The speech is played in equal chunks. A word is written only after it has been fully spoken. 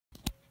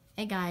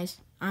Hey guys,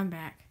 I'm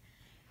back.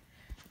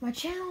 My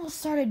channel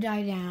started to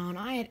die down.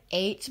 I had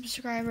 8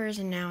 subscribers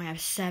and now I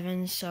have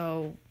 7,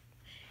 so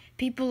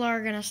people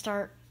are gonna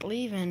start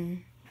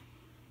leaving.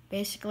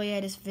 Basically,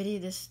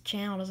 this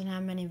channel doesn't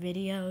have many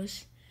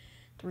videos,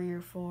 3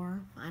 or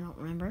 4, I don't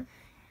remember.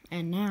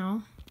 And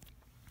now,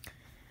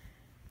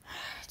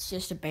 it's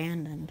just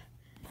abandoned.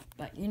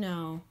 But you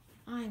know,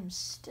 I'm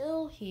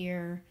still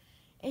here.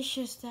 It's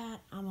just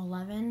that I'm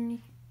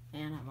 11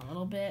 and I'm a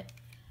little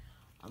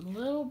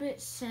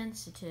bit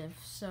sensitive,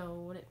 so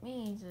what it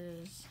means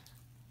is,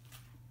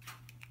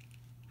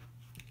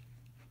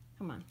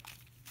 come on.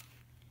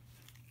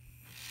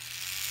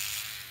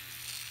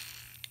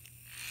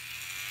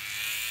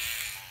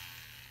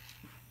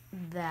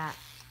 That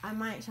I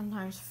might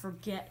sometimes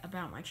forget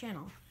about my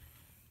channel.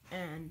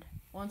 And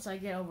once I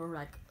get over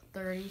like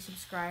 30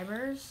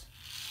 subscribers,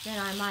 then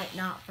I might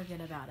not forget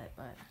about it,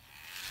 but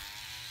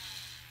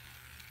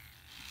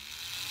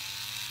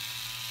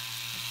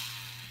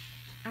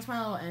that's my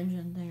little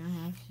engine thing I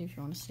have, see if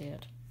you want to see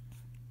it.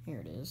 Here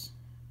it is.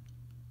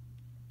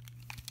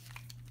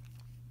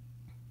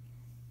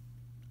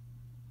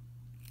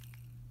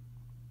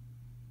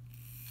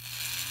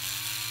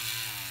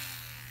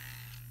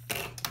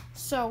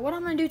 So what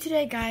I'm going to do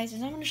today, guys,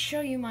 is I'm going to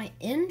show you my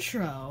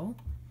intro.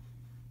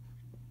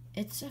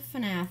 It's a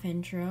FNAF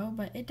intro,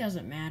 but it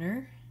doesn't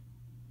matter.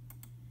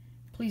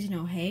 Please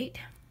no hate.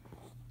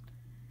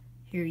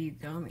 Here you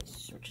go. Let me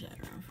switch that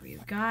around for you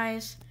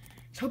guys.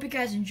 So hope you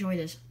guys enjoy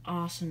this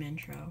awesome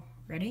intro.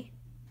 Ready?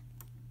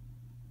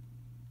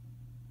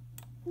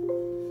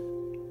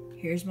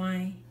 Here's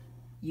my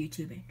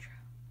YouTube intro.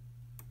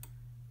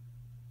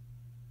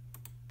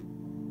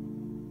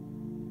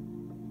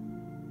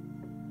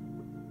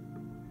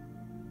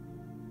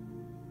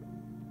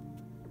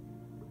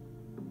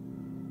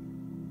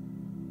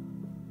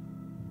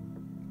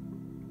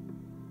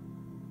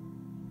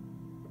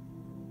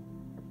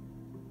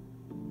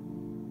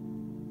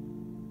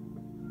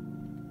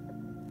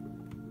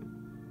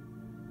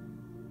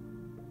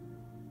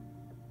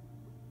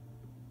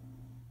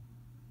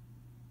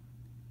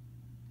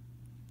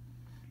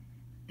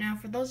 Now,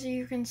 for those of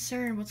you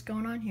concerned, what's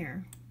going on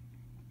here?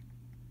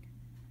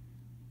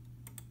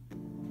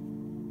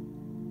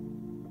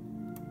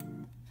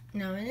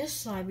 Now, in this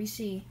slide, we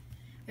see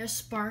there's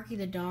Sparky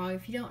the dog.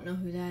 If you don't know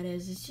who that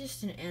is, it's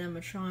just an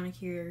animatronic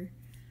here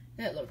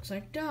that looks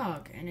like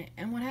dog.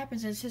 And what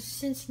happens is,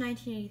 since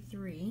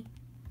 1983,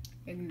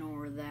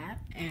 ignore that.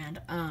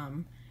 And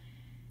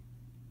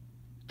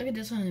look at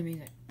this one in the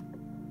music.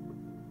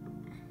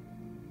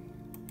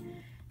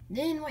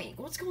 Then wait,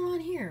 what's going on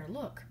here?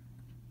 Look.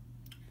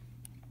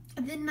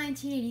 Then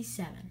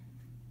 1987.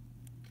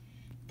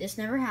 This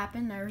never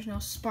happened. There was no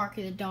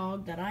Sparky the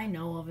dog that I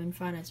know of in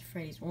Five Nights at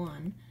Freddy's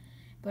 1.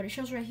 But it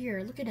shows right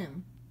here. Look at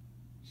him.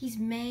 He's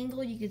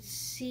mangled. You can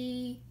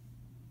see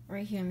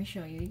right here. Let me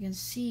show you. You can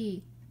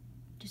see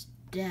just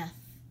death.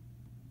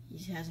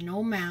 He has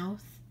no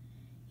mouth.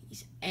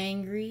 He's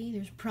angry.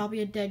 There's probably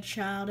a dead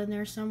child in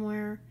there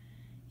somewhere.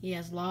 He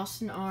has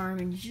lost an arm,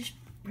 and he's just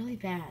really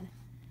bad.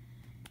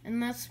 And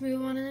let's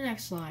move on to the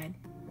next slide.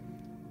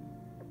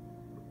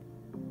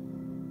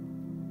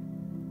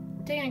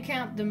 Taking into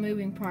account the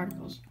moving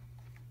particles.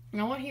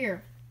 Now what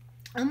here?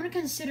 I'm gonna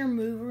consider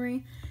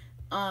moving.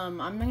 I'm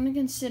gonna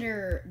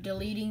consider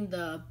deleting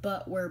the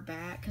 "but we're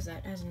back" because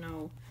that has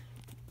no.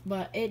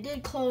 But it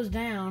did close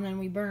down and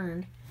we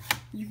burned.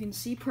 You can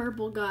see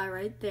purple guy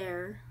right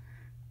there,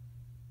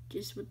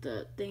 just with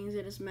the things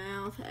in his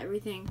mouth,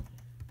 everything,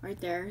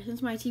 right there.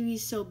 Since my TV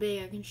is so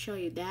big, I can show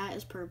you that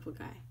is purple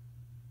guy,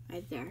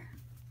 right there.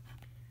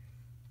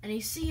 And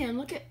you see him.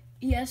 Look at,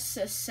 he has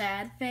a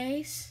sad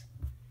face.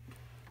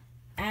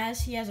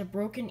 As he has a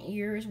broken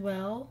ear as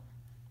well,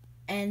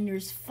 and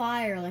there's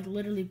fire like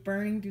literally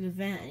burning through the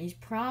vent, and he's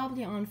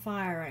probably on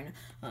fire right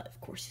now. Of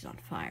course he's on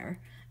fire,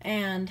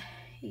 and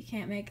he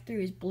can't make it through.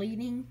 He's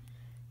bleeding,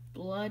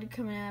 blood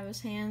coming out of his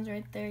hands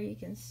right there. You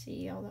can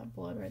see all that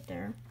blood right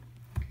there,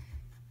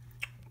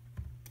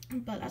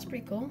 but that's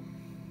pretty cool.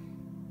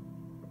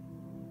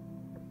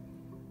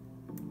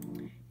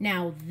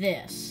 Now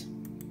this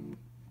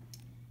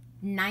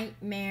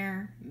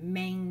Nightmare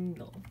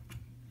Mangle.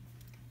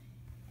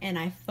 And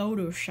I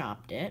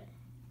photoshopped it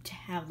to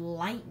have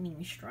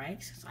lightning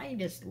strikes, because I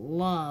just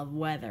love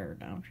weather,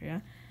 don't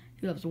you?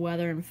 Who loves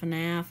weather and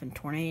FNAF and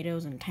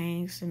tornadoes and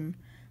tanks and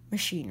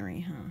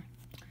machinery, huh?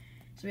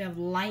 So we have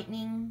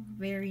lightning,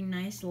 very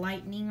nice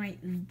lightning right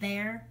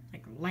there,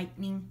 like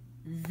lightning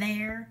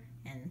there,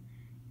 and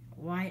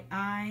white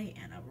eye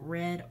and a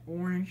red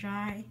orange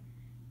eye.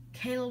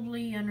 Caleb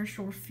Lee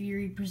 _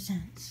 Fury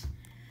presents.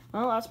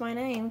 Well, that's my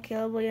name,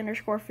 Caleb Lee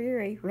 _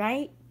 Fury,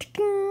 right?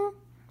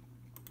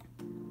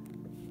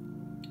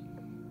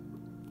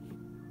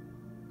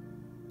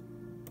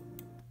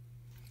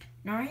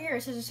 Now right here,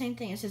 it says the same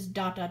thing. It says ...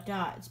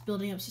 It's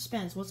building up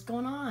suspense. What's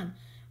going on?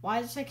 Why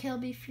does it say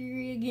Caleb Lee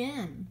Fury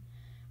again?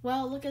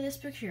 Well, look at this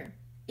picture.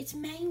 It's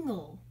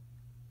Mangle.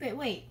 But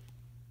wait.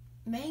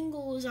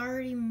 Mangle is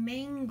already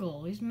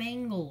Mangle. He's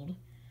mangled.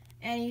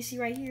 And you see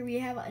right here, we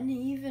have an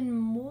even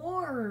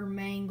more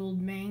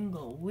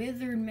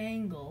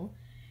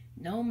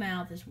No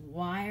mouth, just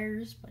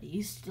wires, but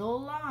he's still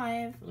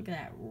alive. Look at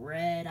that,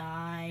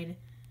 red-eyed,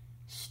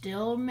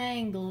 still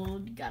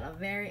mangled. Got a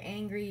very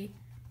angry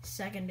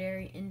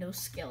secondary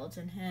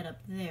endoskeleton head up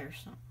there,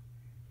 so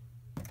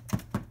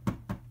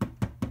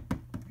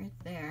right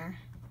there.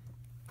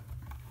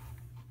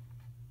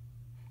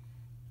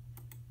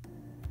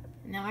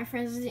 Now, my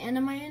friends, this is the end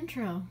of my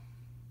intro.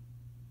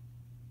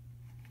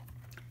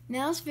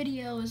 Now, this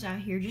video is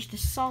out here just to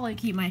solidly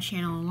keep my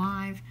channel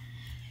alive.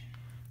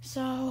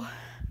 So,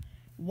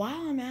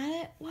 while I'm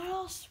at it, what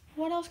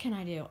else can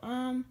I do?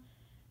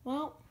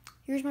 Well,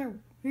 here's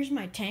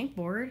my tank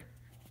board.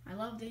 I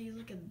love these.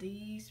 Look at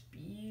these,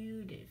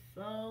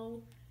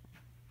 beautiful.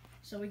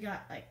 So we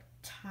got like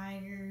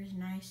tigers,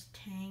 nice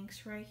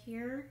tanks right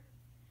here.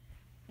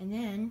 And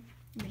then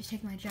let me just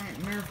take my giant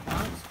Nerf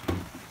dogs.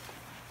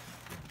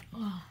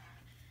 Oh,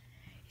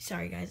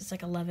 sorry guys, it's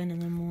like 11 in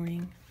the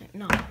morning. Like,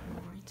 not in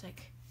the morning. It's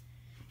like,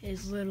 it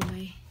is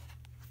literally.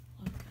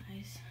 Look,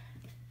 guys.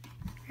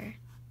 Okay.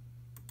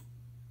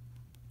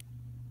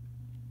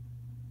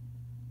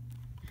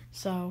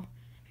 So,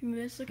 if you move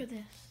this, look at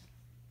this.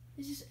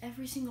 This is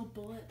every single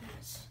bullet.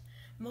 That's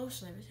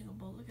mostly every single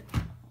bullet. Look at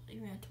that.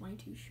 Even at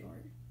 22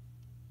 short.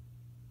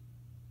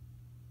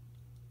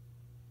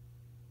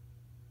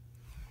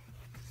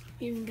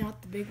 Even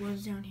got the big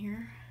ones down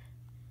here.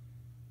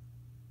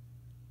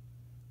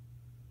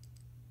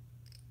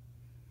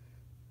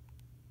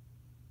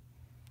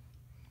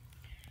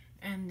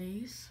 And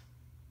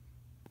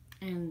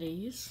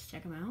these,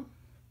 check them out.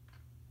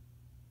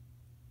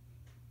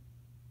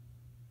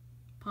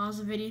 Pause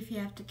the video if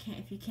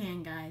you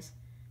can, guys.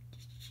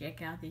 Just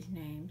check out these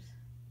names.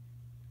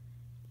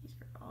 These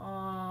are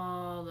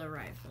all the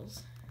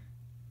rifles.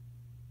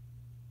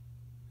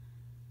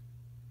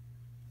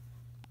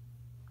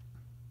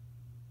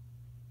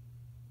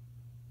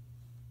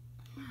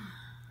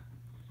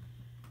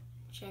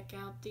 Check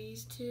out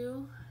these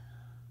two.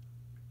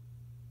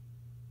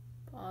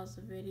 Pause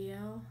the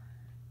video.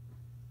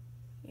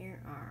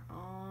 Here are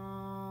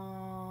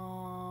all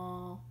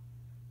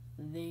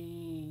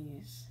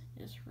these.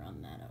 Just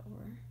run that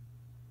over.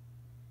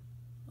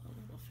 A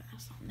little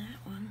fast on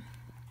that one.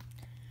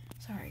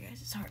 Sorry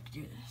guys, it's hard to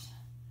do this.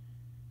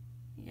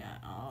 You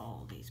got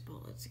all these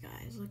bullets,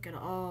 guys. Look at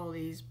all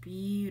these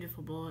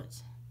beautiful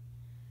bullets.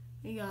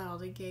 You got all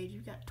the gauge.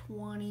 You've got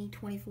 20,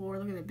 24.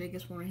 Look at the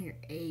biggest one right here,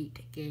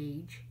 8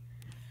 gauge.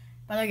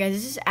 By the way, guys,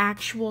 this is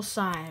actual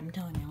size. I'm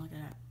telling you, look at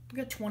that. Look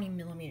at 20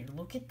 millimeter.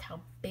 Look at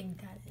how big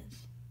that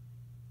is.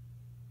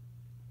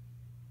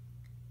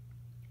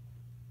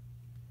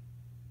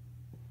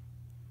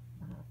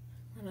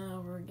 Run it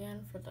over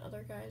again for the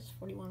other guys.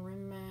 41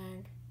 rim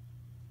mag.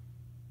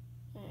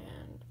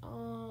 And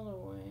all the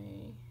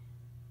way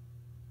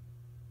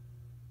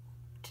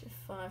to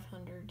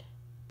 500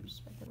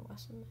 Smith &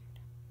 Wesson mag.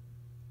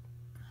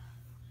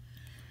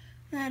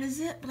 That is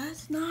it, but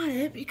that's not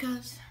it,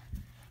 because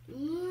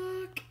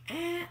look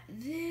at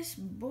this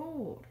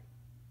board.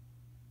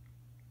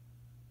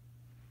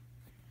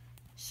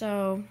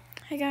 So,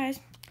 hey guys.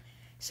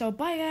 So,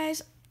 bye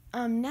guys.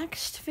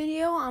 Next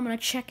video, I'm going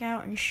to check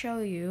out and show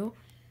you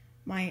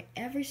my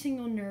every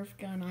single Nerf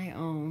gun I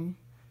own.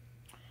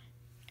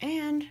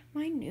 And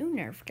my new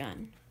Nerf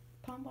gun.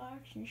 Pump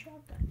action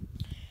shotgun.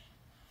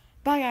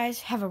 Bye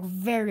guys. Have a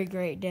very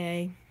great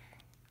day.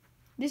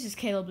 This is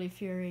Caleb Lee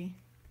Fury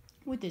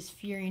with this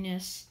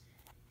Furyness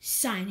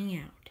signing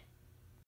out.